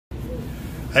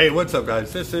Hey, what's up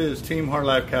guys? This is Team Hard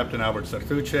Life Captain Albert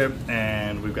Sartuche,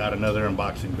 and we've got another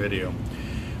unboxing video.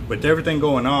 With everything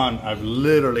going on, I've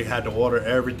literally had to order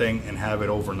everything and have it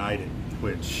overnighted,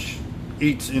 which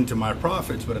eats into my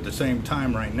profits, but at the same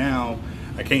time right now,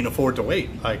 I can't afford to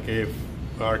wait. Like if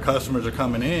our customers are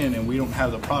coming in and we don't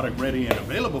have the product ready and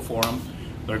available for them,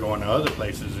 they're going to other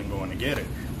places and going to get it.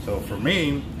 So for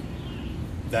me,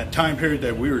 that time period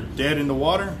that we were dead in the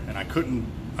water and I didn't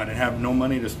have no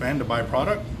money to spend to buy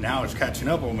product, now it's catching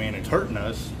up on me and it's hurting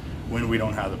us when we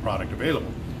don't have the product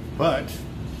available. But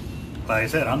like I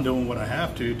said, I'm doing what I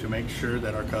have to make sure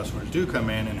that our customers do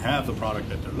come in and have the product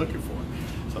that they're looking for.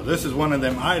 So this is one of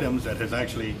them items that has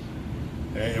actually,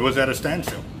 it was at a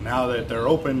standstill. Now that they're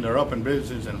open, they're up in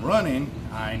business and running,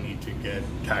 I need to get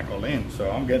tackled in. So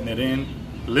I'm getting it in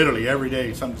literally every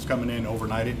day. Something's coming in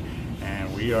overnighted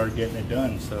and we are getting it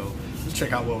done. So let's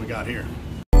check out what we got here.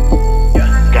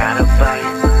 Gotta buy.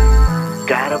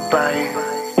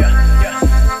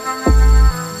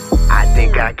 I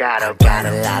think I got a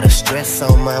lot of stress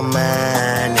on my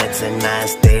mind. It's a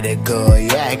nice day to go.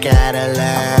 Yeah, I gotta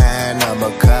learn.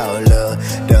 I'ma call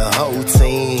the whole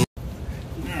team.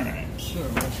 Alright, so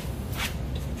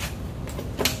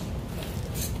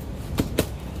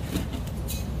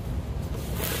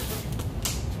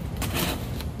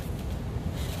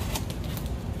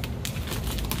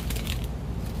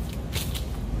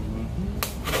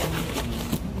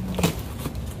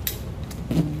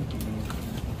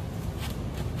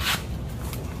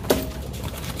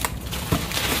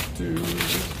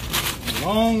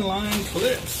long line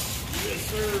clips. Yes,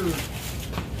 sir.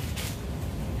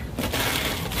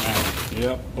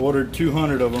 Yep, ordered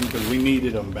 200 of them because we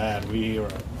needed them bad. We're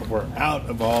out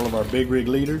of all of our big rig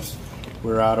leaders.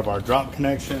 We're out of our drop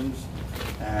connections.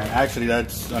 And actually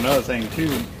that's another thing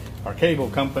too. Our cable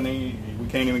company, we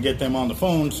can't even get them on the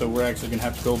phone, so we're actually gonna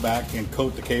have to go back and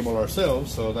coat the cable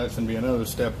ourselves. So that's gonna be another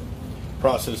step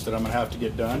process that I'm gonna have to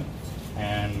get done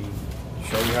and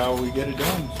show you how we get it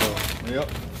done. So, yep.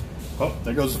 Oh,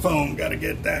 there goes the phone. Got to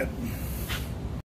get that.